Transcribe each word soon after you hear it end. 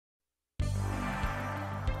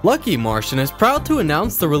Lucky Martian is proud to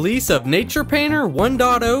announce the release of Nature Painter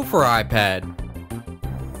 1.0 for iPad.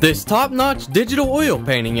 This top-notch digital oil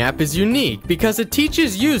painting app is unique because it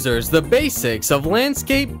teaches users the basics of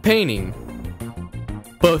landscape painting.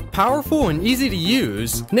 Both powerful and easy to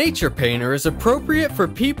use, Nature Painter is appropriate for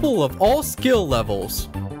people of all skill levels.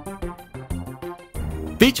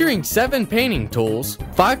 Featuring 7 painting tools,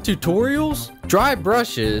 5 tutorials, dry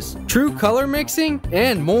brushes, true color mixing,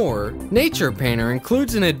 and more, Nature Painter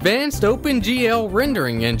includes an advanced OpenGL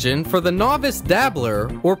rendering engine for the novice dabbler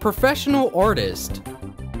or professional artist.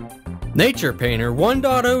 Nature Painter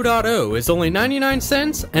 1.0.0 is only 99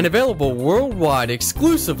 cents and available worldwide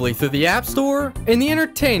exclusively through the App Store in the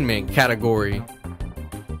Entertainment category.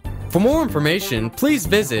 For more information, please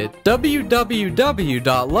visit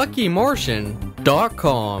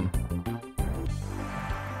www.luckymartian.com.